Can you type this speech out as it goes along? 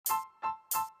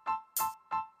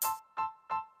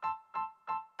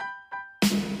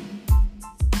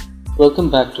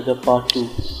Welcome back to the part 2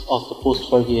 of the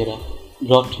post-Fergie era,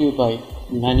 brought to you by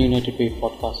Man United Way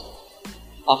podcast.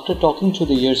 After talking through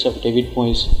the years of David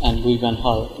Moyes and Louis van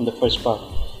Gaal in the first part,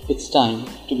 it's time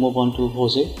to move on to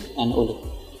Jose and Ole.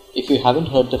 If you haven't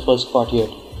heard the first part yet,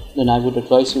 then I would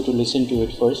advise you to listen to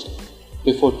it first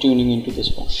before tuning into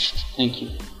this one. Thank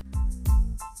you.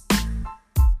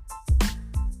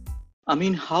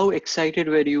 Ameen, how excited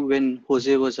were you when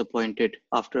Jose was appointed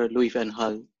after Louis van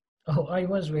Gaal? Oh, I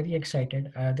was very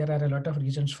excited. There are a lot of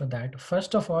reasons for that.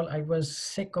 First of all, I was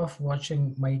sick of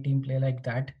watching my team play like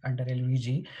that under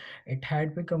LVG. It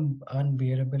had become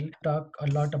unbearable. Talk a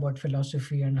lot about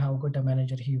philosophy and how good a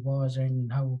manager he was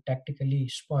and how tactically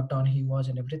spot on he was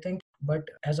and everything. But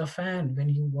as a fan, when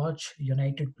you watch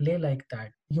United play like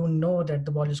that, you know that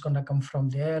the ball is going to come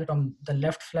from there, from the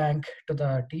left flank to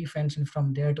the defense, and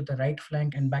from there to the right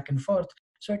flank and back and forth.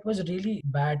 So it was really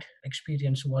bad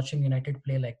experience watching United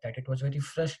play like that. It was very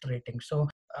frustrating. So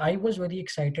I was very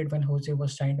excited when Jose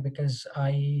was signed because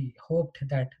I hoped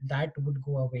that that would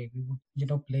go away. We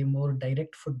would, play more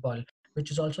direct football, which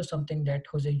is also something that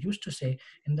Jose used to say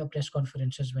in the press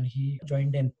conferences when he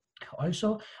joined in.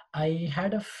 Also, I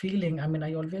had a feeling,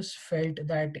 I always felt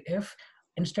that if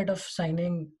instead of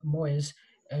signing Moyes,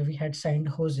 we had signed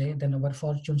Jose, then our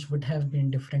fortunes would have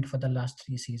been different for the last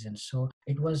 3 seasons. So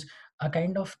it was a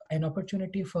kind of an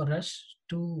opportunity for us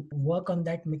to work on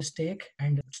that mistake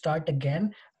and start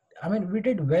again. We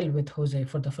did well with Jose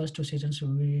for the first 2 seasons.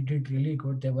 We did really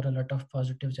good. There were a lot of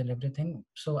positives and everything.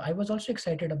 So I was also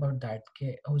excited about that.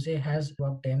 Okay, Jose has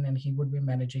worked in and he would be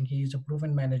managing. He is a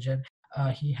proven manager.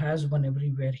 He has won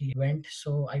everywhere he went.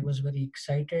 So I was very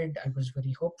excited. I was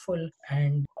very hopeful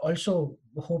and also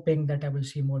hoping that I will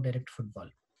see more direct football.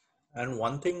 And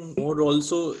one thing more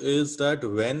also is that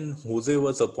when Jose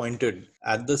was appointed,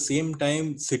 at the same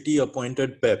time, City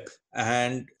appointed Pep.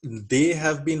 And they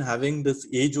have been having this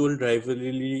age old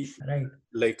rivalry, Right.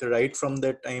 like right from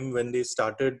that time when they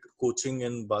started coaching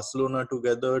in Barcelona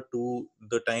together to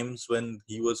the times when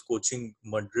he was coaching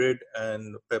Madrid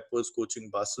and Pep was coaching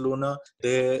Barcelona.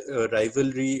 Their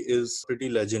rivalry is pretty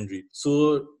legendary.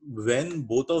 So when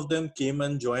both of them came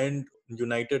and joined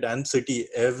United and City,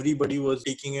 everybody was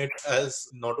taking it as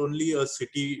not only a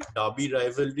City derby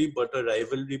rivalry, but a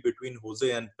rivalry between Jose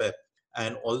and Pep.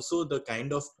 And also the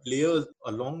kind of players,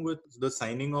 along with the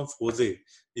signing of Jose,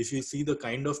 if you see the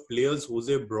kind of players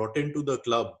Jose brought into the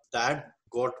club, that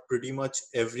got pretty much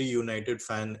every United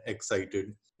fan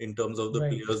excited in terms of the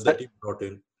Right. players that he brought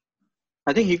in.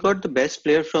 I think he got the best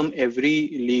player from every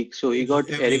league. So he got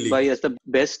Every Eric Bay league. as the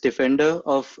best defender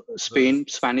of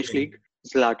Spanish Spain, league,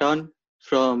 Zlatan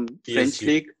from French PSG.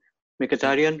 league,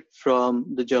 Mkhitaryan from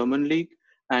the German league,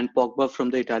 and Pogba from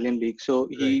the Italian league. So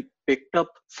Right. he picked up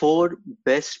four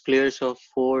best players of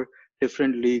four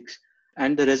different leagues.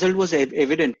 And the result was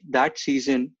evident. That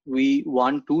season, we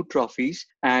won two trophies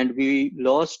and we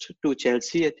lost to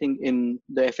Chelsea, I think, in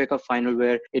the FA Cup final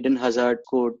where Eden Hazard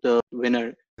scored the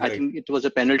winner. I Right. think it was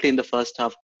a penalty in the first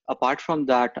half. Apart from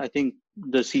that, I think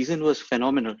the season was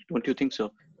phenomenal. Don't you think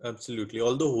so? Absolutely.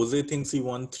 Although Jose thinks he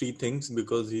won three things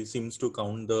because he seems to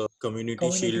count the community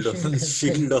Community shield Shield as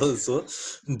well. shield also.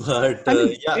 But I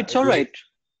mean, yeah, it's all right.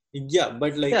 yeah,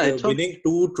 but like Yeah, it's all. winning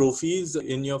two trophies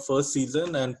in your first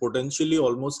season and potentially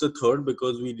almost a third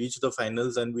because we reached the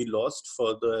finals and we lost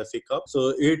for the FA Cup.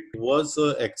 So it was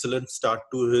an excellent start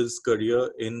to his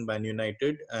career in Man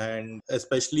United, and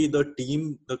especially the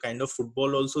team, the kind of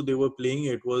football also they were playing,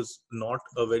 it was not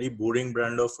a very boring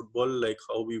brand of football like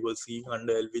how we were seeing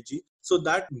under LVG. So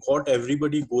that got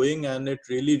everybody going and it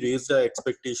really raised the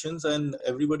expectations, and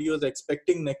everybody was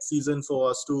expecting next season for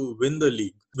us to win the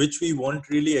league, which we weren't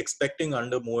really expecting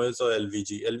under Moyes or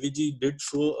LVG. LVG did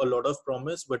show a lot of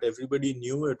promise, but everybody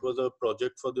knew it was a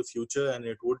project for the future and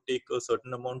it would take a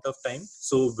certain amount of time.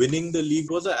 So winning the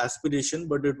league was an aspiration,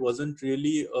 but it wasn't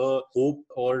really a hope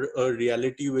or a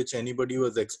reality which anybody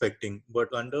was expecting.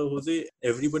 But under Jose,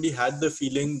 everybody had the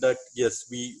feeling that yes,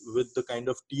 we, with the kind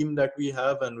of team that we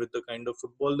have and with the kind of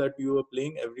football that we were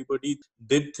playing, everybody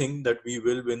did think that we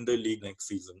will win the league next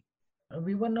season.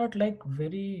 We were not like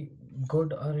very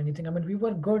good or anything. We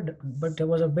were good, but there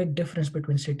was a big difference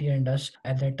between City and us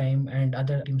at that time and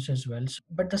other teams as well.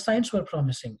 But the signs were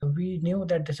promising. We knew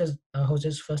that this is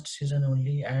Jose's first season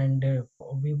only, and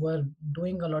we were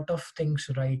doing a lot of things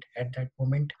right at that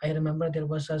moment. I remember there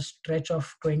was a stretch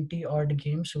of 20 odd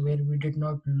games where we did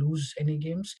not lose any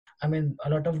games. A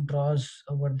lot of draws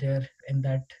were there in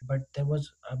that, but there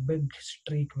was a big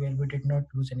streak where we did not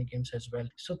lose any games as well.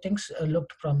 So things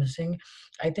looked promising.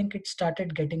 I think it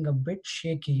started getting a bit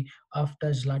shaky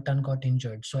after Zlatan got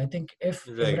injured. So I think if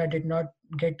Right. Ibra did not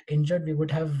get injured, we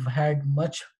would have had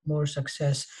much more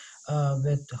success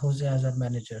with Jose as our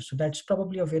manager. So that's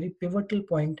probably a very pivotal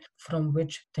point from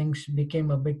which things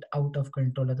became a bit out of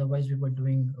control. Otherwise, we were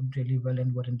doing really well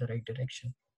and were in the right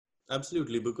direction.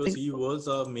 Absolutely, because he was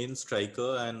our main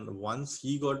striker, and once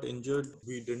he got injured,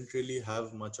 we didn't really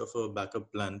have much of a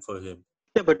backup plan for him.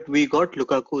 Yeah, but we got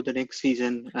Lukaku the next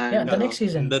season, Yeah, and the next In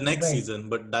season, the next right, season,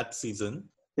 but that season,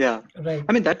 yeah. right,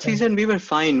 I mean, that right. season we were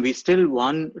fine. We still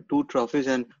won two trophies,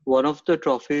 and one of the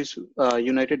trophies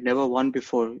United never won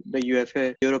before, the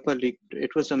UEFA Europa League.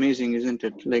 It was amazing, isn't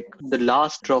it? Like the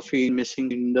last trophy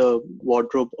missing in the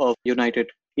wardrobe of United,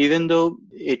 even though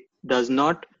it does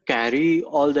not carry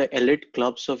all the elite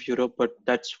clubs of Europe, but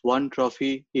that's one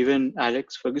trophy even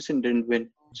Alex Ferguson didn't win.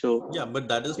 So yeah, but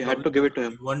that is you had probably to give it because to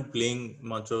we him. weren't playing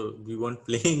much, or we weren't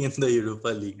playing in the Europa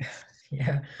League.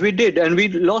 Yeah, We did, and we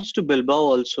lost to Bilbao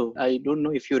also. I don't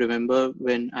know if you remember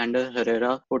when Ander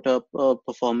Herrera put up a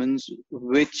performance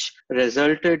which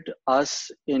resulted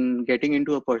us in getting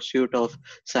into a pursuit of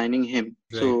signing him.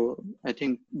 Right. So I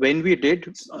think when we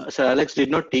did, Sir Alex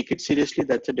did not take it seriously.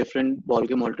 That's a different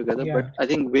ballgame altogether. But yeah. I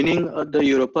think winning the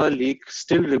Europa League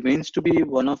still remains to be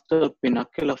one of the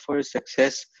pinnacle of our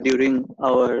success during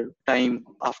our time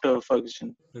after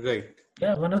Ferguson. Right.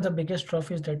 Yeah, one of the biggest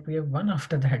trophies that we have won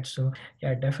after that. So,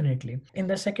 yeah, definitely. In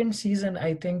the second season,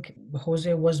 I think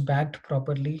Jose was backed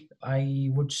properly. I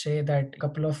would say that a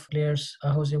couple of players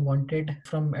Jose wanted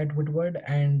from Ed Woodward,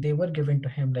 and they were given to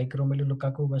him. Like Romelu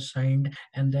Lukaku was signed,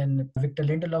 and then Victor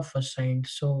Lindelof was signed.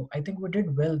 So I think we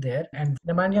did well there. And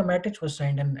Nemanja Matic was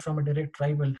signed, and from a direct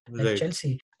rival like Right.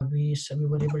 Chelsea. We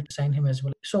were able to sign him as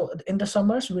well. So in the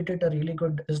summers we did a really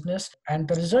good business, and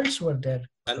the results were there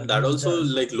as And well. that also,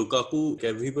 The like Lukaku,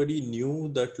 everybody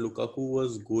knew that Lukaku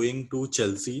was going to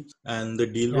Chelsea and the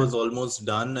deal yeah, was almost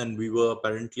done, and we were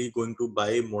apparently going to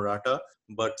buy Morata.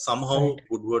 But somehow right.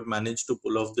 Woodward managed to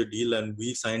pull off the deal and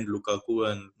we signed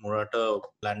Lukaku, and Morata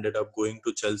landed up going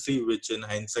to Chelsea, which in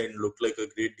hindsight looked like a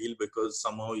great deal because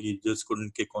somehow he just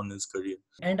couldn't kick on his career.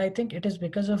 And I think it is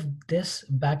because of this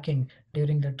backing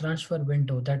during the transfer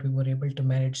window that we were able to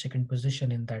manage second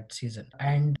position in that season.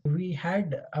 And we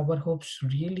had our hopes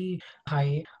really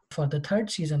high for the third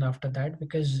season after that,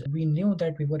 because we knew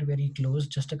that we were very close.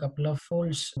 Just a couple of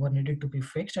holes were needed to be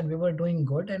fixed, and we were doing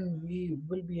good, and we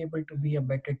will be able to be a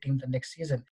better team the next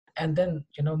season. And then,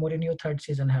 Mourinho third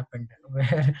season happened,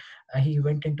 where he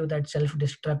went into that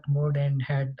self-destruct mode and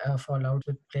had fallout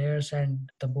with players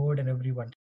and the board and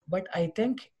everyone. But I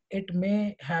think it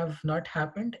may have not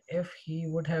happened if he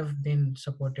would have been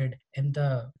supported in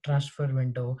the transfer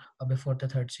window before the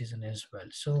third season as well.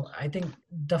 So I think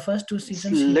the first two It's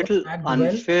seasons he was little backed well.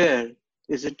 unfair,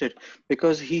 isn't it?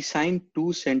 Because he signed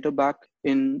two centre back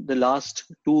in the last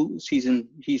two seasons.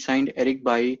 He signed Eric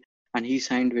Bailly and he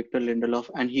signed Victor Lindelof,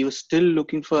 and he was still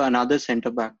looking for another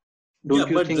centre back. Yeah,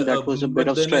 Don't you think that was a bit but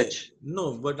of then stretch?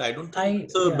 no, but I don't think I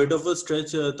it's a Yeah. bit of a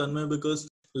stretch, Tanmay, because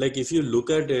like if you look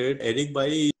at it, Eric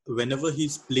Bailly, whenever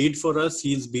he's played for us,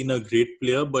 he's been a great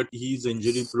player, but he's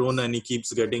injury prone and he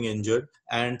keeps getting injured.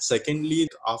 And secondly,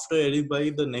 after Eric Bailly,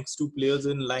 the next two players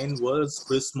in line was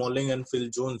Chris Smalling and Phil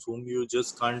Jones, whom you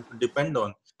just can't depend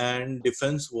on. And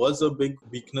defense was a big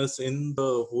weakness in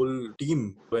the whole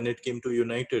team when it came to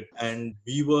United. And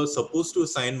we were supposed to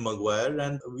sign Maguire,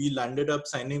 and we landed up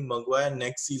signing Maguire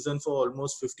next season for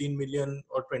almost 15 million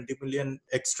or 20 million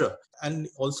extra. And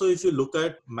also, if you look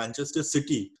at Manchester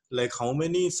City, like how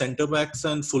many centre backs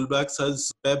and full backs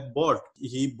has Pep bought?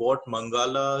 He bought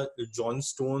Mangala, John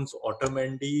Stones,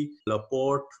 Otamendi,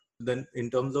 Laporte. Then in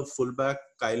terms of fullback,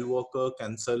 Kyle Walker,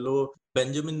 Cancelo,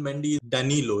 Benjamin Mendy,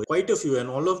 Danilo, quite a few. And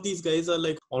all of these guys are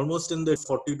like almost in the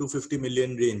 40 to 50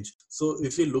 million range. So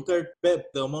if you look at Pep,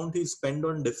 the amount he spent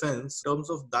on defense, in terms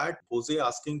of that, Jose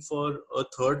asking for a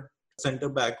third centre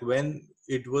back when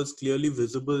it was clearly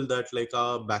visible that like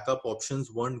our backup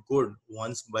options weren't good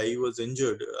once Bai was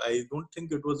injured. I don't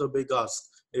think it was a big ask.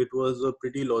 It was a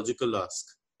pretty logical ask.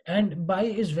 And Bai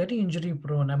is very injury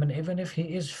prone. I mean, even if he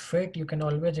is fit, you can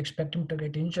always expect him to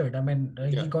get injured. I mean,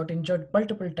 he Yeah. got injured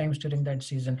multiple times during that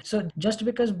season. So just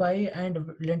because Bai and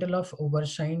Lindelof were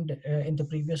signed in the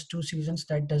previous two seasons,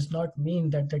 that does not mean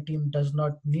that the team does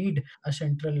not need a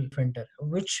central defender,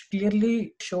 which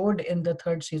clearly showed in the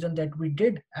third season that we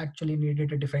did actually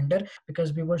needed a defender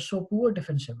because we were so poor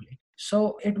defensively.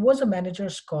 So it was a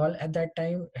manager's call at that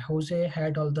time. Jose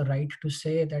had all the right to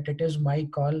say that it is my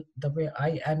call. The way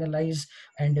I analyze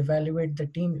and evaluate the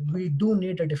team, we do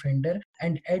need a defender.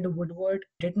 And Ed Woodward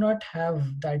did not have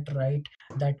that right,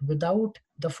 that without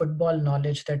the football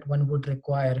knowledge that one would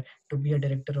require to be a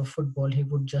director of football, he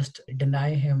would just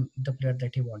deny him the player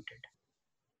that he wanted.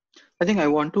 I think I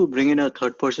want to bring in a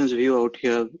third person's view out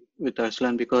here with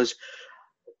Arslan because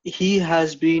he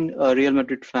has been a Real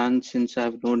Madrid fan since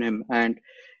I've known him, and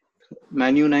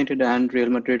Man United and Real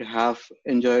Madrid have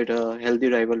enjoyed a healthy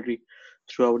rivalry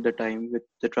throughout the time with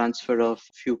the transfer of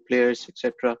few players,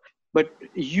 etc. But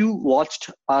you watched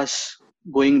us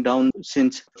going down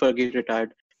since Fergie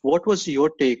retired. What was your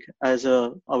take as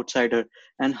a outsider,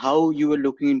 and how you were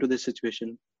looking into this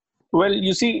situation? Well,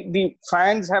 you see, the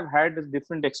fans have had a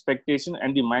different expectation,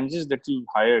 and the managers that you've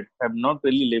hired have not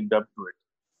really lived up to it.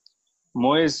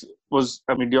 Moyes was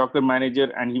a mediocre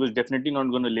manager, and he was definitely not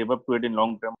going to live up to it in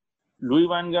long term. Louis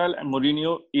van Gaal and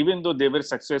Mourinho, even though they were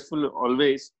successful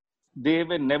always, they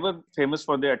were never famous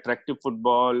for their attractive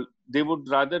football. They would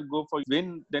rather go for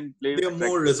win than play. They are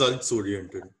more results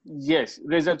oriented. Yes,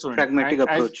 results oriented. Pragmatic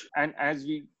approach. As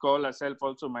we call ourselves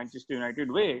also Manchester United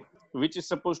way, which is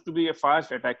supposed to be a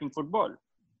fast attacking football.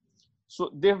 So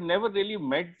they've never really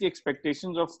met the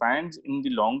expectations of fans in the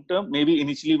long term. Maybe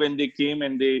initially when they came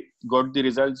and they got the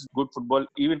results, good football.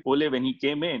 Even Ole, when he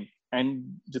came in, and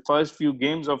the first few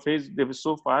games of his, they were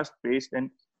so fast paced and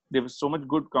there was so much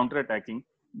good counter attacking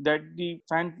that the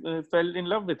fans fell in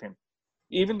love with him.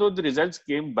 Even though the results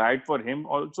came bad for him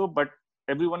also, but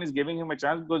everyone is giving him a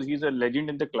chance because he's a legend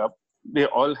in the club. They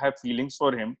all have feelings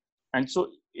for him. And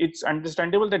so it's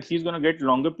understandable that he's going to get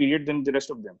longer period than the rest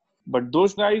of them. But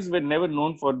those guys were never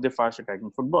known for their fast attacking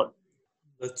football.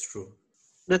 That's true.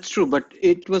 That's true, but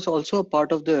it was also a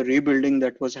part of the rebuilding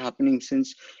that was happening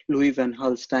since Louis van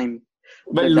Gaal's time.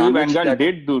 Well, Louis van Gaal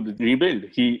did do the rebuild.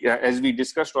 He, as we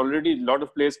discussed already, a lot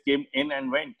of players came in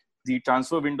and went. The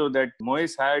transfer window that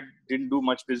Moyes had didn't do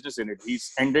much business in it. He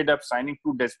ended up signing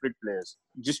 2 desperate players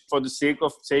just for the sake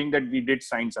of saying that we did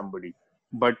sign somebody.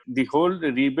 But the whole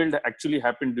rebuild actually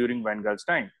happened during Van Gaal's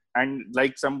time. And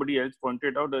like somebody else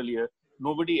pointed out earlier,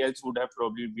 nobody else would have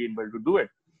probably been able to do it.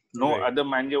 No other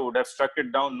manager would have struck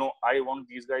it down. No, I want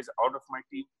these guys out of my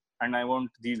team and I want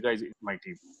these guys in my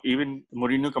team. Even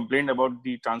Mourinho complained about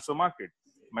the transfer market.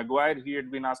 Maguire, he had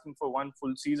been asking for 1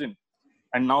 full season.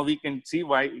 And now we can see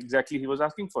why exactly he was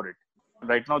asking for it.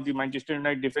 Right now, the Manchester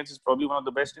United defense is probably one of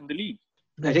the best in the league.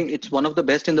 I think it's one of the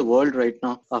best in the world right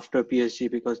now after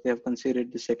PSG because they have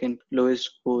conceded the second lowest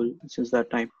goal since that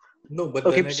time. No, but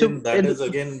then again, that is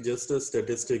again just a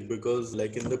statistic because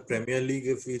like in the Premier League,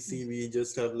 if we see, we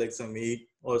just have like some 8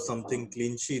 or something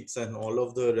clean sheets and all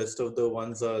of the rest of the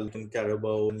ones are in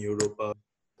Carabao and Europa.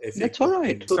 That's all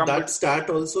right. So that stat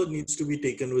also needs to be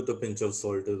taken with a pinch of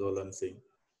salt is all I'm saying.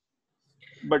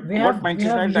 But what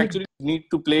Manchester United actually need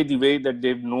to play the way that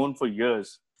they've known for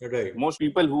years. Right. Most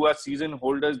people who are season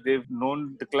holders, they've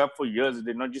known the club for years.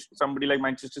 They're not just somebody like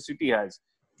Manchester City has.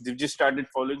 They've just started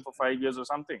following for 5 years or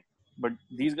something. But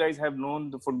these guys have known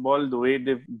the football, the way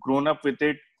they've grown up with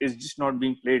it is just not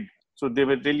being played. So they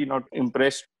were really not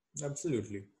impressed.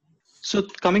 Absolutely. So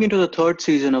coming into the third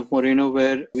season of Mourinho,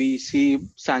 where we see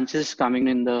Sanchez coming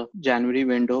in the January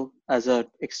window as an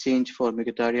exchange for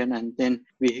Mkhitaryan, and then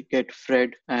we get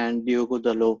Fred and Diogo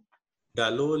Dalot.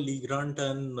 Dalot, Lee Grant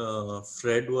and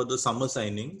Fred were the summer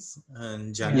signings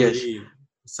and January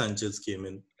Sanchez came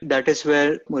in. That is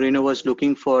where Mourinho was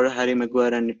looking for Harry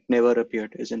Maguire and it never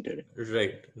appeared, isn't it?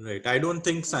 Right. I don't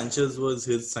think Sanchez was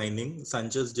his signing.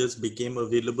 Sanchez just became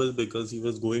available because he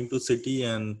was going to City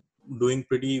and doing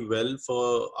pretty well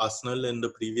for Arsenal in the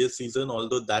previous season.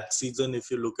 Although that season, if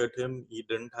you look at him, he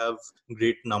didn't have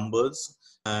great numbers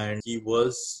and he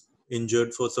was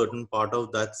injured for a certain part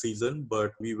of that season,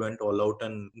 but we went all out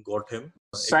and got him.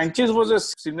 Sanchez was a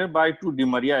senior buy to Di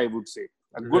Maria, I would say.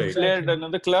 A good player at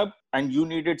another club, and you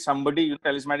needed somebody,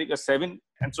 talismanic, a 7,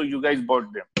 and so you guys bought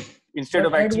them. Instead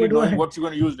of actually knowing what you're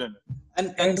going to use them.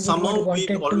 And somehow we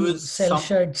always sell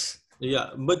shirts.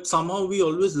 Yeah, but somehow we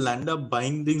always land up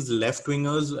buying these left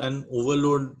wingers and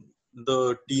overload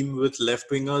the team with left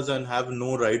wingers and have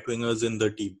no right wingers in the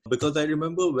team. Because I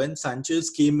remember when Sanchez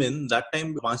came in, that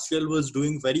time Martial was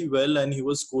doing very well and he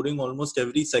was scoring almost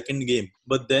every second game.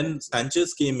 But then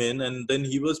Sanchez came in and then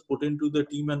he was put into the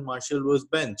team and Martial was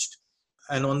benched.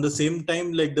 And on the same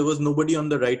time, like there was nobody on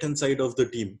the right hand side of the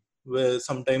team where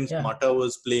sometimes Mata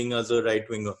was playing as a right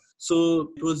winger. So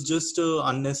it was just an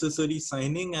unnecessary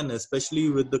signing, and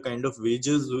especially with the kind of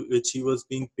wages which he was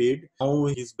being paid, now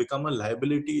he's become a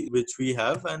liability which we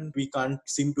have, and we can't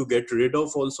seem to get rid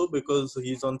of also, because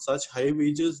he's on such high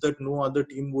wages that no other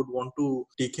team would want to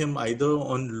take him either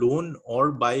on loan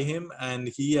or buy him. And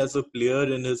he, as a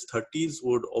player in his 30s,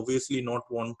 would obviously not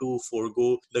want to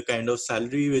forego the kind of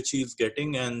salary which he's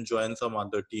getting and join some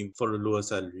other team for a lower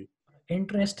salary.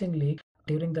 Interestingly,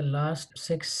 during the last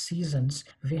 6 seasons,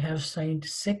 we have signed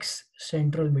 6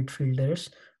 central midfielders,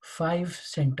 5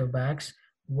 centre backs,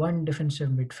 1 defensive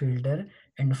midfielder,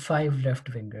 and 5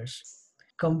 left wingers.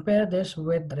 Compare this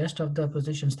with the rest of the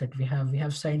positions that we have. We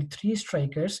have signed 3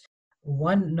 strikers,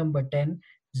 1 number 10,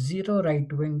 0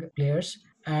 right wing players,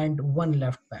 and 1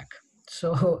 left back.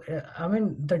 So, I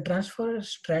mean, the transfer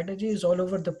strategy is all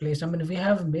over the place. I mean, we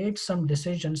have made some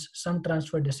decisions, some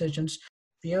transfer decisions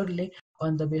purely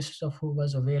on the basis of who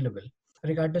was available,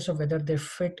 regardless of whether they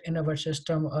fit in our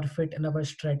system or fit in our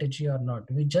strategy or not.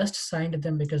 We just signed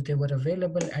them because they were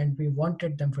available and we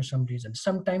wanted them for some reason.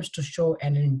 Sometimes to show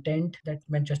an intent that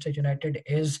Manchester United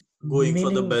is Going for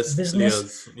the meaning best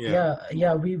business. players.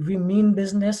 Yeah, we mean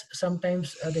business.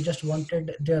 Sometimes they just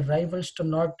wanted their rivals to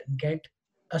not get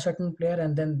a certain player,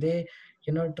 and then they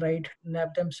tried to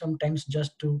nab them, sometimes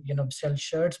just to sell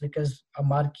shirts, because a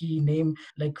marquee name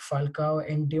like Falcao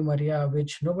and Di Maria,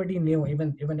 which nobody knew,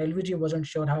 even LVG wasn't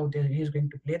sure how he's going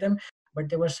to play them, but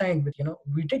they were signed with,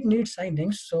 we did need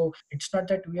signings, so it's not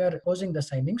that we are opposing the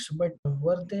signings, but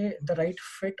were they the right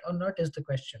fit or not is the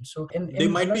question. So They in a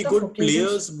might be lot of good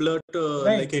occasions, players, but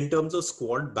right. like in terms of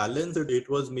squad balance, it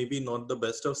was maybe not the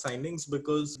best of signings,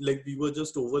 because like we were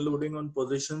just overloading on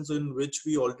positions in which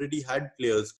we already had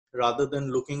players, rather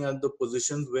than looking at the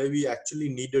positions where we actually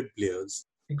needed players.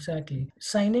 Exactly.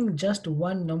 Signing just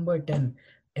 1 number 10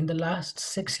 in the last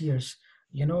 6 years,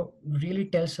 really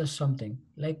tells us something.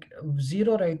 Like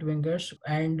 0 right wingers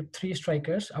and 3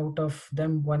 strikers, out of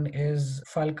them, one is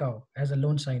Falcao as a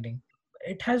loan signing.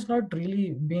 It has not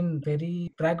really been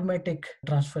very pragmatic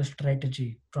transfer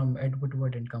strategy from Ed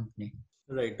Woodward and company.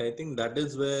 Right. I think that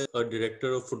is where a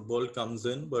director of football comes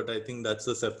in, but I think that's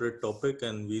a separate topic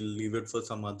and we'll leave it for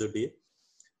some other day.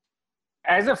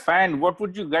 As a fan, what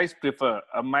would you guys prefer?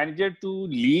 A manager to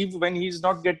leave when he's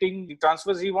not getting the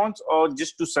transfers he wants, or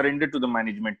just to surrender to the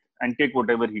management and take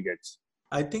whatever he gets?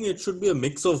 I think it should be a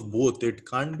mix of both. It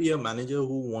can't be a manager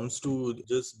who wants to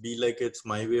just be like it's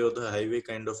my way or the highway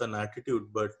kind of an attitude,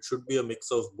 but it should be a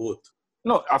mix of both.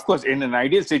 No, of course, in an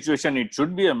ideal situation, it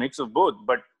should be a mix of both.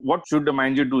 But what should the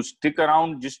manager do? Stick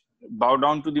around, just bow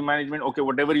down to the management? Okay,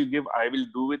 whatever you give, I will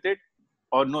do with it.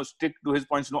 Or no, stick to his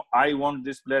points. No, I want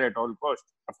this player at all cost.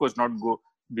 Of course, not go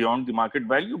beyond the market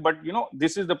value. But,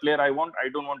 this is the player I want. I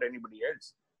don't want anybody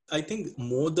else. I think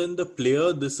more than the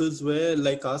player, this is where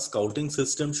like our scouting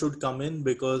system should come in,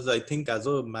 because I think as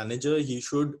a manager, he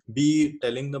should be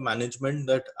telling the management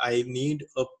that I need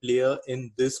a player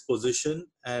in this position.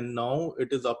 And now it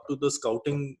is up to the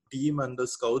scouting team and the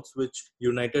scouts which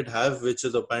United have, which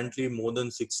is apparently more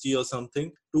than 60 or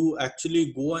something, to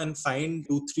actually go and find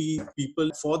 2-3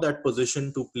 people for that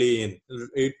position to play in.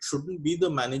 It shouldn't be the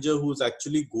manager who's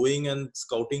actually going and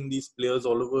scouting these players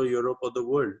all over Europe or the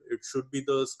world. It should be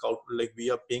the scout. Like, we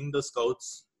are paying the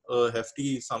scouts a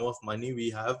hefty sum of money. We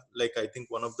have, like, I think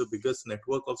one of the biggest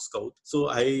network of scouts. So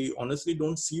I honestly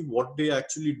don't see what they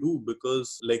actually do,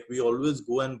 because like we always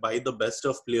go and buy the best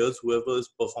of players, whoever is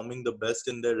performing the best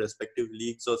in their respective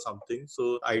leagues or something.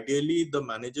 So ideally the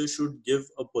manager should give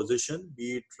a position,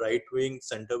 be it right wing,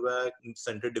 center back,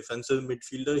 center defensive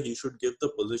midfielder. He should give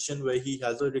the position where he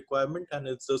has a requirement, and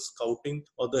it's the scouting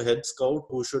or the head scout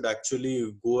who should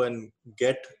actually go and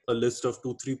get a list of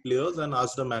 2-3 players and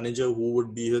ask the manager who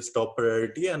would be his top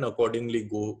priority, and accordingly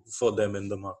go for them in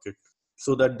the market,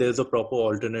 so that there's a proper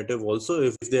alternative also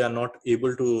if they are not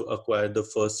able to acquire the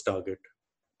first target.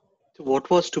 So what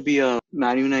was to be a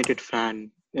Man United fan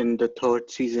in the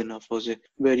third season of Jose,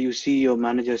 where you see your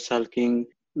manager sulking?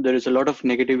 There is a lot of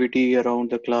negativity around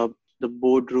the club. The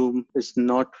boardroom is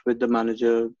not with the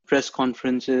manager. Press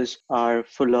conferences are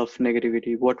full of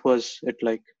negativity. What was it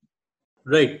like?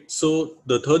 Right. So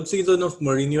the third season of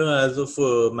Mourinho, as of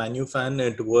a Man U fan,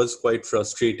 it was quite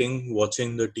frustrating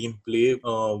watching the team play.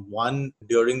 One,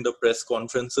 during the press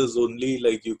conferences only,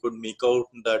 like you could make out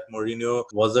that Mourinho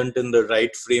wasn't in the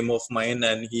right frame of mind,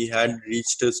 and he had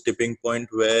reached his tipping point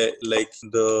where like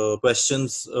the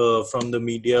questions from the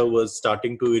media was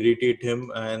starting to irritate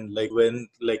him. And like when,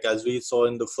 like as we saw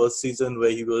in the first season where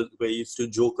he used to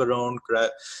joke around,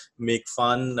 make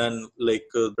fun, and like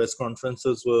press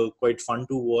conferences were quite fun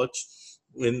to watch.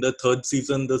 In the third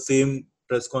season, the same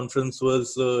press conference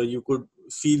was you could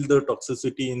feel the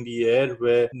toxicity in the air,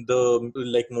 where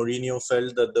Mourinho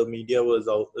felt that the media was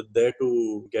out there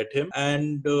to get him,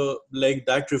 and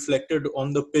that reflected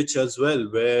on the pitch as well,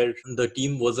 where the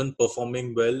team wasn't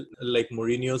performing well. Like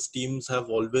Mourinho's teams have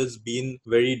always been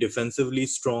very defensively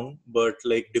strong, but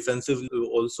defensively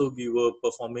also we were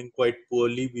performing quite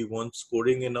poorly. We weren't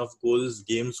scoring enough goals.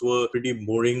 Games were pretty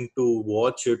boring to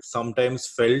watch. It sometimes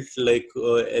felt like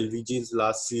LVG's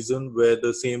last season, where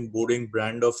the same boring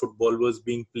brand of football was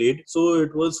being played. So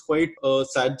it was quite a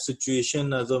sad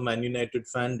situation as a Man United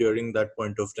fan during that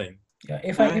point of time. Yeah,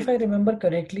 if I remember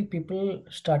correctly, people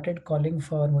started calling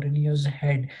for Mourinho's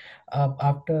head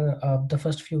after the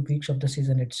first few weeks of the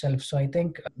season itself. So I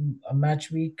think a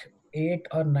match week 8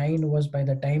 or 9 was by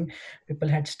the time people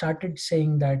had started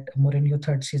saying that Mourinho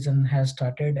third season has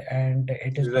started and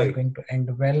it is not going to end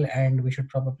well, and we should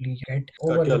probably get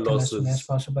over with him as soon as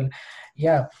possible.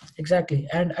 Yeah, exactly.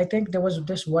 And I think there was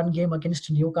this one game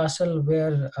against Newcastle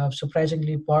where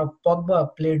surprisingly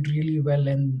Pogba played really well,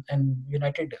 and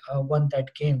United won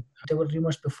that game. There were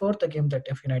rumors before the game that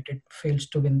if United fails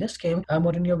to win this game,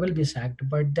 Mourinho will be sacked.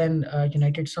 But then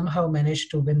United somehow managed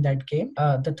to win that game.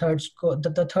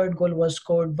 The third goal was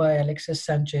scored by Alexis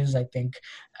Sanchez, I think.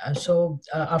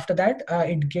 After that,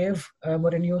 it gave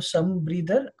Mourinho some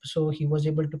breather, so he was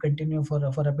able to continue for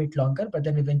a bit longer. But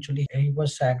then eventually he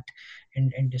was sacked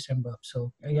in December.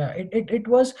 So yeah, it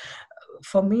was.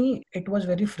 For me, it was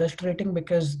very frustrating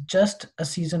because just a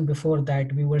season before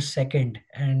that we were second,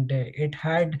 and we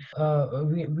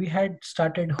had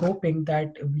started hoping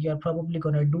that we are probably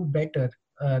going to do better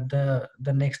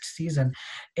the next season.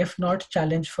 If not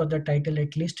challenge for the title,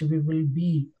 at least we will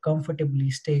be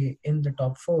comfortably stay in the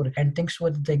top four, and things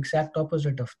were the exact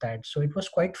opposite of that. So it was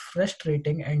quite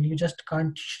frustrating, and you just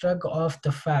can't shrug off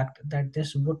the fact that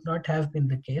this would not have been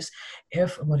the case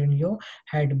if Mourinho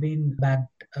had been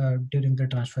backed during the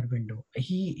transfer window.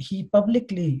 He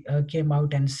publicly came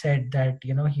out and said that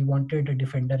he wanted a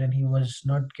defender and he was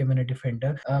not given a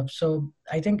defender. So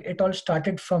I think it all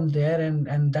started from there,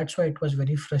 and that's why it was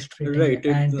very frustrating. Right.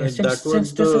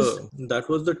 That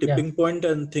was the tipping point,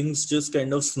 and things just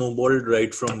kind of snowballed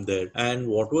right from there. And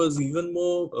what was even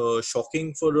more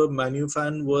shocking for a Man U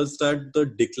fan was that the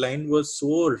decline was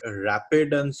so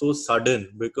rapid and so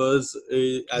sudden, because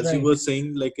as you were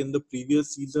saying, like in the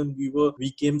previous season we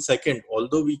came second,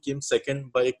 although we came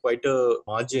second by quite a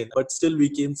margin, but still we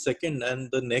came second. And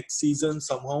the next season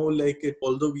somehow,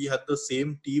 although we had the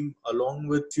same team along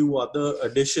with few other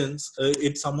additions,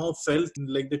 it somehow felt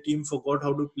like the team forgot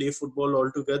how to play football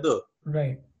altogether.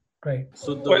 Right.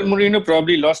 So Mourinho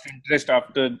probably lost interest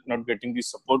after not getting the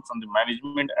support from the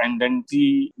management, and then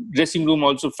the dressing room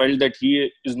also felt that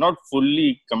he is not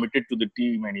fully committed to the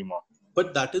team anymore.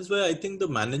 But that is where I think the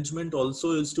management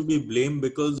also is to be blamed,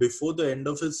 because before the end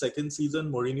of his second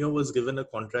season, Mourinho was given a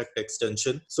contract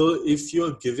extension. So if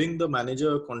you're giving the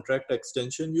manager a contract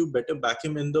extension, you better back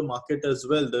him in the market as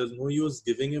well. There's no use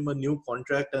giving him a new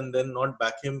contract and then not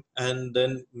back him and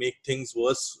then make things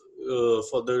worse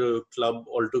for the club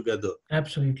altogether.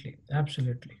 Absolutely.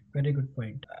 Very good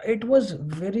point. It was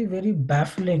very, very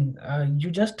baffling.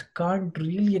 You just can't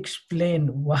really explain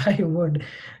why would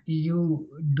you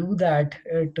do that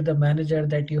to the manager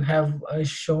that you have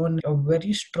shown a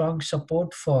very strong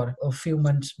support for a few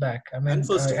months back. I mean, and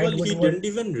first of all, he didn't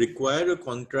even require a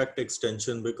contract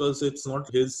extension, because it's not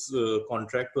his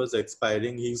contract was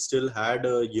expiring. He still had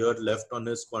a year left on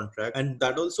his contract, and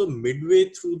that also midway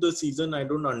through the season. I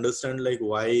don't understand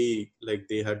why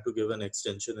they had to give an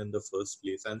extension in the first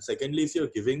place. And secondly, if you're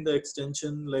giving the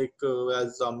extension,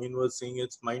 as Ameen was saying,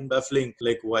 it's mind baffling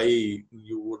why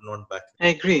you would not back him. I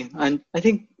agree, and I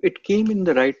think it came in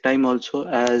the right time also,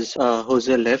 as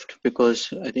Jose left,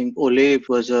 because I think Ole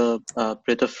was a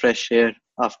breath of fresh air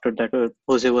after that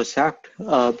Jose was sacked,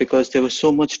 because there was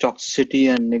so much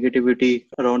toxicity and negativity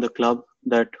around the club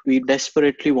that we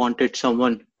desperately wanted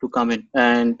someone to come in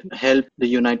and help the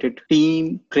United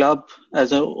team, club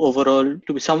as a overall,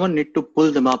 to be someone need to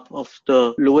pull them up of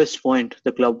the lowest point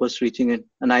the club was reaching in.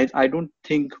 And I don't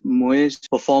think Moyes'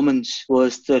 performance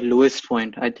was the lowest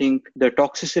point. I think the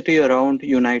toxicity around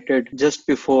United just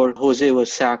before Jose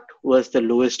was sacked was the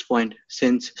lowest point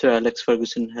since Sir Alex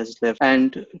Ferguson has left.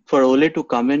 And for Ole to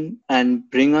come in and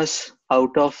bring us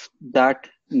out of that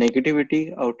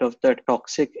negativity, out of that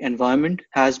toxic environment,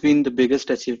 has been the biggest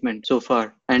achievement so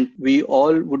far. And we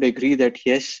all would agree that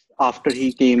yes, after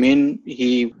he came in,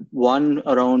 he won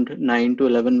around 9 to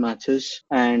 11 matches,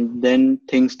 and then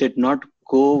things did not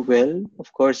go well,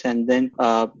 of course, and then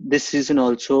this season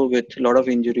also with a lot of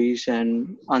injuries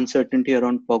and uncertainty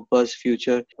around Pogba's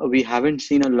future, we haven't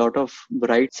seen a lot of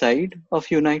bright side of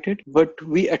United, but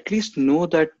we at least know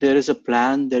that there is a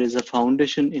plan, there is a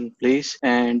foundation in place,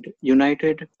 and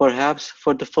United, perhaps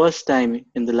for the first time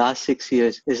in the last 6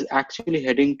 years, is actually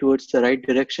heading towards the right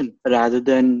direction rather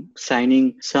than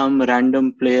signing some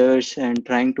random players and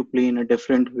trying to play in a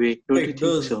different way. Don't you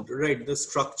think so? Right, the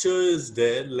structure is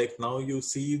there. Like now you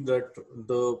see that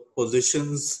the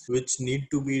positions which need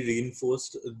to be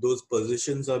reinforced, those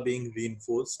positions are being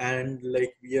reinforced, and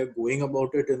like we are going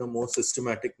about it in a more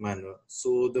systematic manner.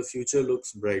 So the future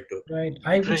looks brighter. Right.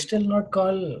 I would Right. still not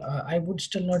call, I would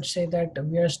still not say that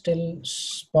we are still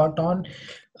spot on.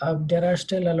 There are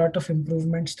still a lot of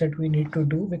improvements that we need to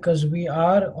do, because we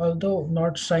are, although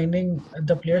not signing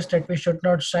the players that we should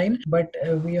not sign, but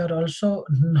we are also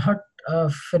not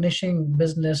finishing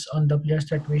business on the players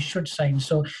that we should sign.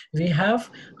 So we have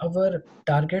our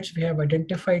targets, we have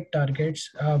identified targets,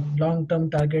 long-term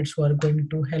targets who are going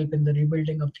to help in the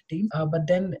rebuilding of the team. But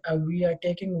then we are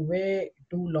taking way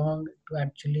too long to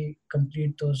actually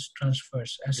complete those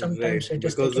transfers. And Right, sometimes it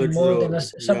is because taking it's more than yeah.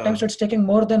 sometimes it's taking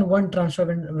more than one transfer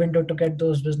window to get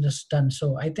those business done.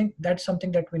 So I think that's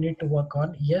something that we need to work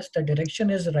on. Yes, the direction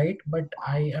is right, but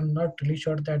I am not really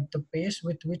sure that the pace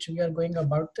with which we are going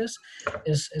about this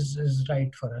is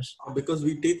right for us. Because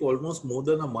we take almost more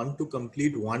than a month to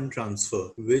complete one transfer,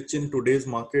 which in today's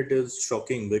market is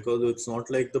shocking, because it's not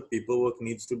like the paperwork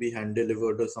needs to be hand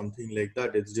delivered or something like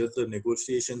that. It's just the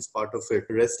negotiations part of it.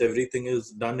 Rest everything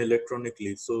is done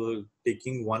electronically. So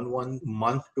taking one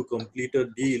month to complete a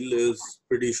deal is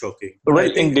pretty shocking. But Well, I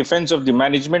in think defense of the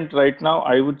management right now,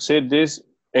 I would say this: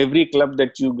 every club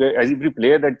that you get, every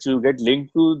player that you get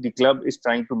linked to, the club is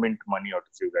trying to mint money out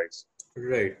of you guys.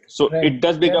 right. So Right. it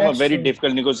does Yeah, become a that's very true.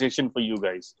 difficult negotiation for you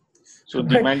guys. So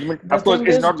the But management, the of course, thing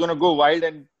is is, not going to go wild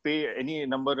and pay any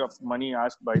number of money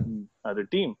asked by the other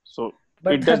team. So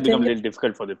but it the does become thing a little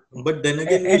difficult for them. But then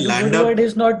again, we Ed land Woodward up,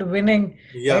 is not winning.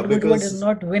 yeah, Ed Woodward is because,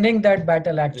 not winning that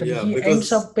battle. Actually, yeah, he ends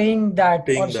because up paying that, or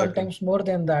paying that. sometimes more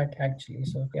than that. Actually,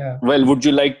 so yeah, Well, would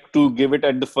you like to give it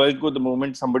at the first go the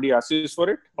moment somebody asks for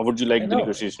it? Or would you like I the know.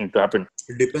 negotiation to happen?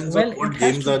 It depends on Well, it what has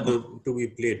games to. are to be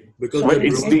played, because So Well, the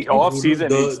it's the off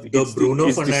season. It's the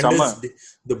summer.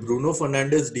 Bruno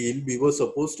Fernandes deal, we were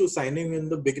supposed to sign him in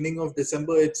the beginning of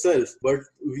December itself, but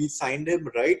we signed him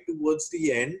right towards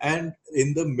the end, and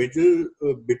in the middle,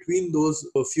 between those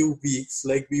few weeks,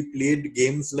 like we played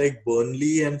games like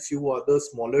Burnley and few other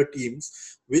smaller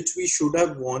teams which we should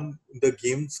have won. The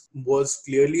games was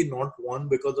clearly not won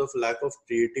because of lack of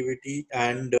creativity,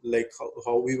 and like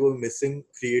how we were missing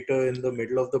creator in the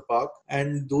middle of the park.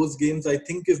 And those games, I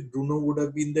think if Bruno would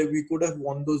have been there, we could have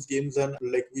won those games, and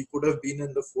like we could have been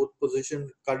in the fourth position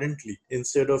currently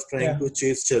instead of trying Yeah. to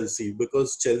chase Chelsea,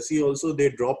 because Chelsea also, they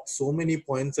dropped so many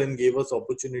points and gave us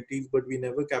opportunities, but we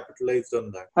never capitalized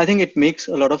on that. I think it makes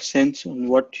a lot of sense on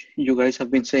what you guys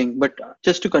have been saying. But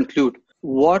just to conclude,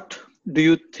 what do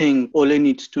you think Ole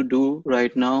needs to do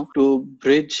right now to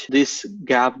bridge this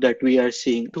gap that we are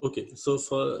seeing? Okay, so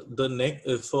for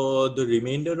for the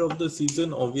remainder of the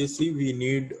season, obviously we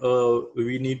need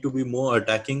to be more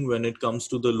attacking when it comes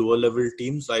to the lower level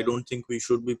teams. I don't think we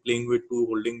should be playing with two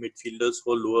holding midfielders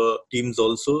for lower teams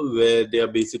also, where they are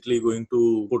basically going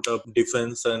to put up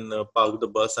defense and park the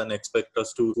bus and expect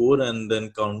us to score and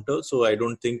then counter. So I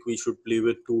don't think we should play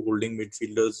with two holding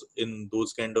midfielders in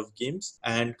those kind of games.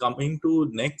 And coming to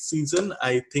next season,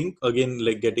 I think again,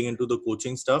 like getting into the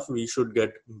coaching stuff, we should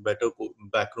get better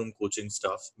backroom coaching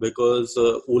staff, because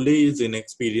Ole is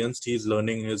inexperienced. He's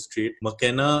learning his trade.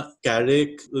 McKenna,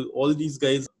 Carrick, all these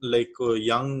guys like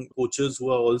young coaches who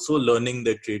are also learning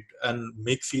their trade. And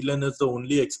Mick Phelan is the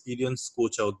only experienced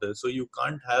coach out there. So you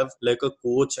can't have like a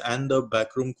coach and the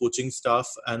backroom coaching staff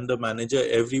and the manager,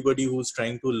 everybody who's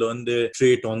trying to learn their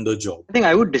trade on the job. I think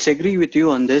I would disagree with you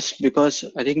on this, because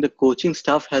I think the coaching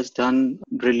staff has done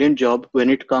a brilliant job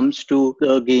when it comes to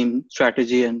the game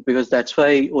strategy, and because that's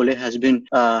why Ole has been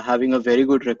having a very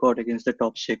good record against the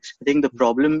top six. I think the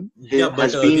problem Yeah, here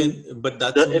has been but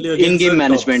that's the only against in-game the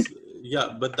management. tops.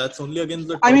 Yeah, but that's only against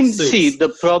the I top mean, see, six. the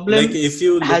Like problem if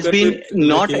you look has at been it, like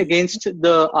not against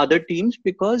the other teams,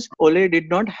 because Ole did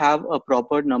not have a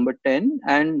proper number 10.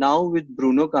 And now with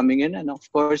Bruno coming in, and of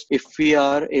course, if we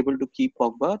are able to keep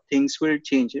Pogba, things will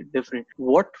change it different.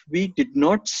 What we did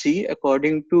not see,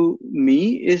 according to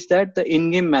me, is that the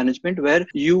in-game management, where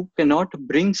you cannot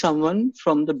bring someone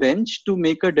from the bench to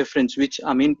make a difference, which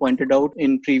Ameen pointed out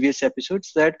in previous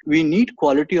episodes, that we need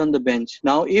quality on the bench.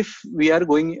 Now, if we are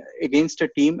going against a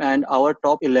team and our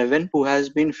top 11 who has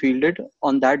been fielded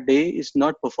on that day is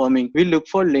not performing, we look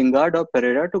for Lingard or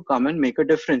Pereira to come and make a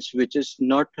difference, which is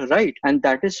not right. And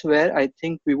that is where I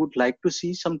think we would like to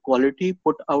see some quality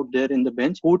put out there in the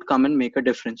bench who would come and make a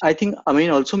difference. I think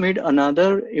Ameen also made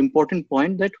another important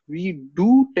point that we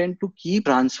do tend to keep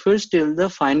transfers till the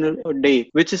final day,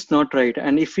 which is not right.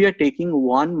 And if we are taking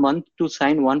 1 month to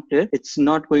sign one player, it's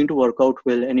not going to work out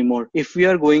well anymore. If we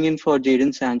are going in for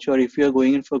Jadon Sancho or if we are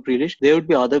going in for Grealish, there would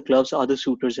be other clubs, other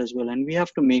suitors as well. And we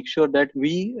have to make sure that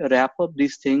we wrap up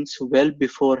these things well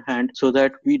beforehand so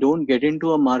that we don't get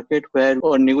into a market where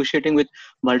or negotiating with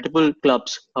multiple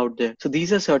clubs out there. So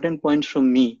these are certain points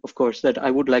from me, of course, that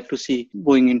I would like to see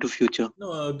going into future.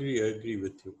 No, I agree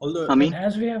with you. Although, And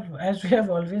as we have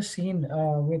always seen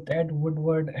with Ed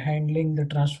Woodward handling the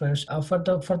transfers for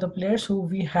the players who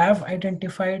we have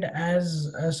identified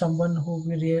as someone who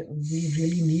we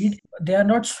really need, they are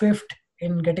not swift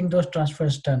in getting those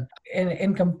transfers done.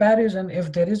 In comparison,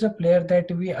 if there is a player that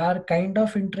we are kind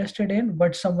of interested in,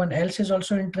 but someone else is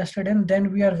also interested in,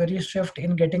 then we are very swift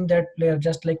in getting that player,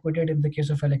 just like we did in the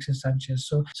case of Alexis Sanchez.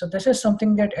 So this is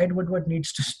something that Ed Woodward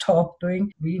needs to stop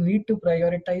doing. We need to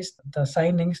prioritize the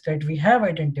signings that we have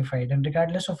identified, and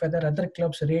regardless of whether other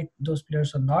clubs rate those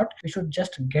players or not, we should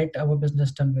just get our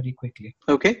business done very quickly.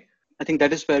 Okay. I think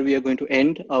that is where we are going to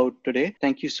end out today.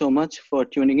 Thank you so much for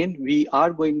tuning in. We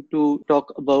are going to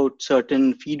talk about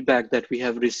certain feedback that we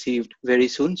have received very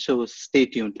soon, so stay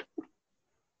tuned.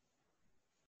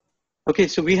 Okay,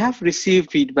 so we have received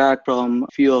feedback from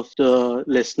a few of the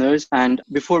listeners. And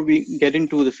before we get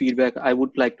into the feedback, I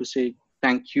would like to say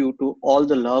thank you to all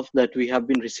the love that we have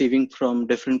been receiving from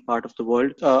different parts of the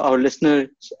world. Our listeners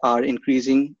are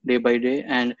increasing day by day,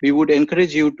 and we would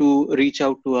encourage you to reach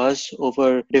out to us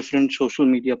over different social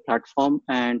media platforms.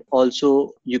 And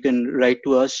also you can write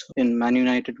to us in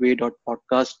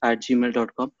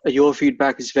manunitedway.podcast@gmail.com. Your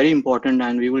feedback is very important,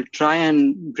 and we will try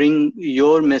and bring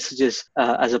your messages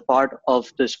as a part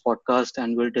of this podcast,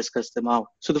 and we'll discuss them out.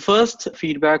 So the first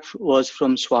feedback was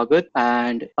from Swagat,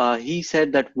 and he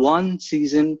said that one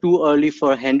season too early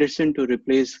for Henderson to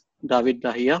replace David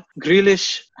De Gea.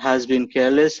 Grealish has been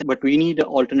careless, but we need an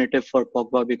alternative for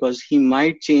Pogba because he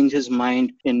might change his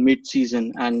mind in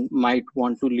mid-season and might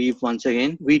want to leave once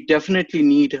again. We definitely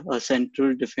need a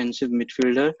central defensive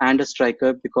midfielder and a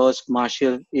striker because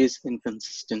Martial is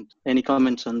inconsistent. Any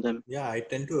comments on them? yeah, I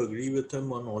tend to agree with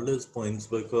him on all his points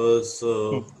because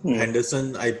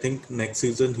Henderson, I think next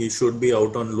season he should be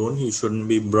out on loan. He shouldn't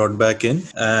be brought back in.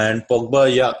 And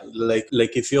Pogba, yeah,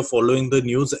 like if you're following the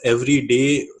news every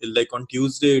day, like on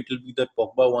Tuesday it will be that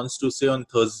Pogba wants to stay, on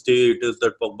Thursday it is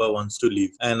that Pogba wants to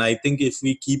leave. And I think if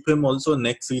we keep him also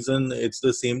next season, it's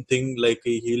the same thing. Like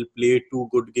he'll play 2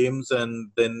 good games and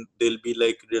then they'll be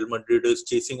like Real Madrid is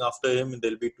chasing after him.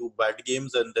 There'll be 2 bad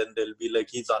games and then they'll be like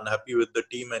he's unhappy with the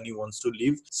team and he wants to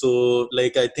leave. So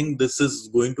like I think this is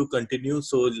going to continue.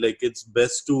 So like it's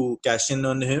best to cash in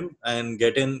on him and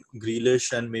get in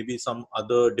Grealish and maybe some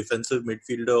other defensive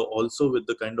midfielder also with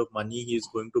the kind of money he's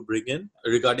going to bring in.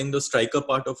 Regarding the striker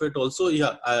part of it also,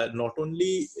 yeah, not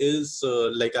only is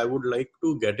like I would like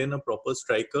to get in a proper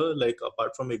striker, like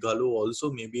apart from Igalo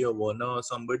also maybe a Werner or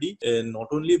somebody, and not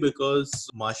only because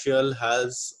Martial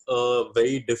has a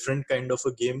very different kind of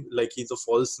a game, like he's a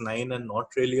false 9 and not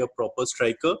really a proper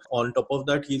striker. On top of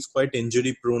that, he's quite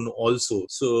injury prone also.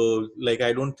 So like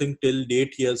I don't think till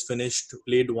date he has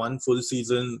played 1 full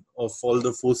season of all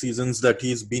the 4 seasons that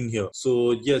he's been here.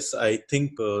 So yes, I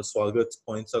think Swagat's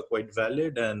points are quite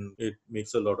valid and it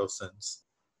makes a lot of sense.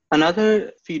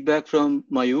 Another feedback from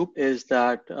Mayub is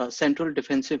that central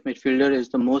defensive midfielder is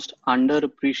the most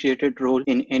underappreciated role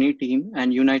in any team,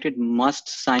 and United must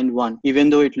sign one, even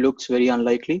though it looks very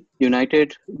unlikely.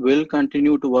 United will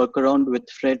continue to work around with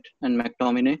Fred and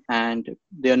McTominay, and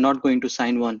they are not going to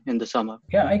sign one in the summer.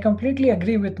 Yeah, I completely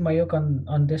agree with Mayok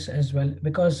on this as well,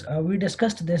 because we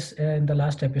discussed this in the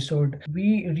last episode.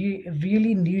 We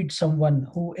really need someone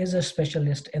who is a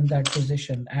specialist in that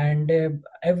position. And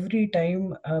every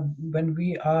time when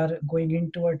we are going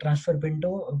into a transfer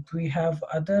window, we have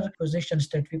other positions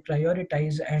that we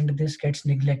prioritize and this gets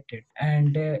neglected.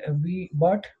 And we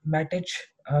bought Matic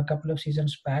a couple of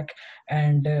seasons back,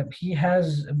 and he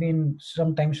has been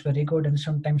sometimes very good and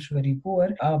sometimes very poor,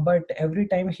 but every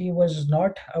time he was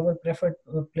not our preferred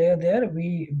player there,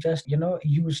 we just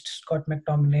used Scott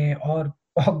McTominay or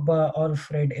Pogba or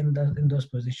Fred in those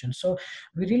positions. So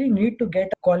we really need to get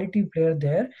a quality player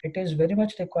there. It is very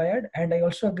much required, and I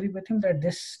also agree with him that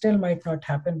this still might not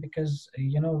happen because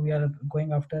we are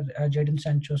going after Jadon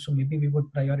Sancho, so maybe we would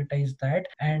prioritize that.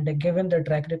 And given the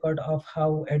track record of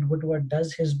how Ed Woodward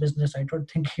does his business, I don't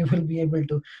think he will be able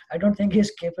to. I don't think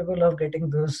he's capable of getting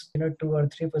those 2 or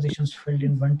 3 positions filled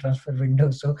in one transfer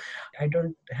window. So I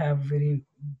don't have very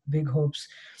big hopes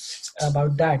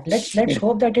about that. Let's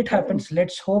hope that it happens.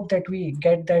 Let's hope that we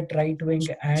get that right wing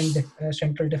and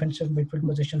central defensive midfield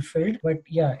position filled. But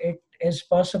yeah, it is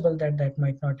possible that that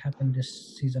might not happen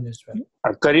this season as well.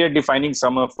 A career-defining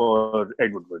summer for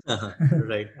Ed Woodward.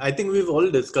 Right. I think we've all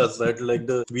discussed that.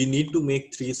 We need to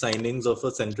make 3 signings of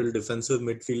a central defensive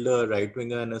midfielder, a right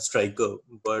winger, and a striker.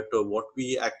 But what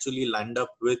we actually land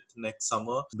up with next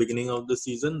summer, beginning of the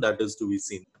season, that is to be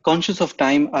seen. Conscious of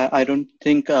time, I don't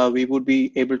think we would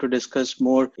be able to discuss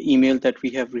more email that we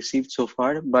have received so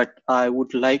far. But I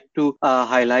would like to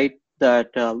highlight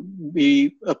that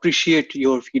we appreciate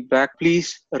your feedback.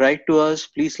 Please write to us.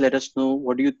 Please let us know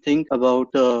what do you think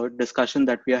about the discussion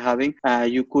that we are having.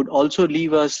 You could also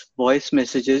leave us voice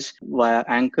messages via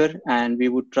Anchor, and we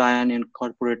would try and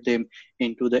incorporate them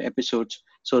into the episodes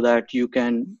so that you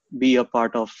can be a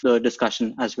part of the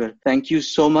discussion as well. Thank you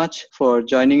so much for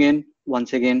joining in.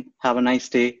 Once again, have a nice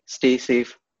day. Stay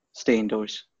safe. Stay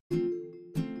indoors.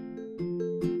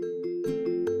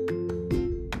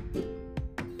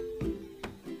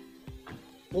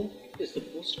 Hope is the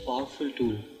most powerful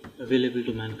tool available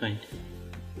to mankind.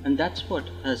 And that's what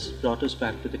has brought us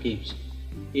back to the games,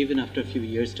 even after a few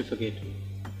years to forget.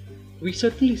 We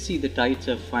certainly see the tides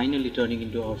are finally turning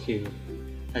into our favor,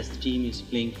 as the team is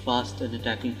playing fast and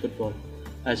attacking football,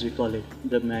 as we call it,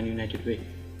 the Man United way.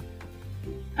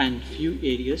 And few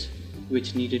areas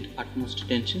which needed utmost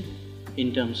attention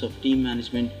in terms of team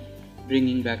management,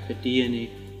 bringing back the DNA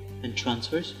and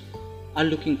transfers are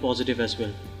looking positive as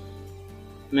well.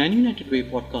 Man United Way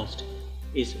podcast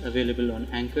is available on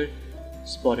Anchor,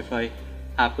 Spotify,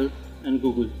 Apple and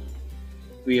Google.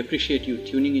 We appreciate you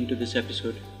tuning into this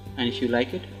episode, and if you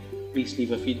like it, please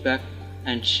leave a feedback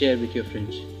and share with your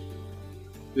friends.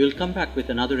 We will come back with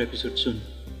another episode soon.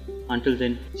 Until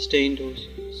then, stay indoors,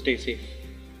 stay safe.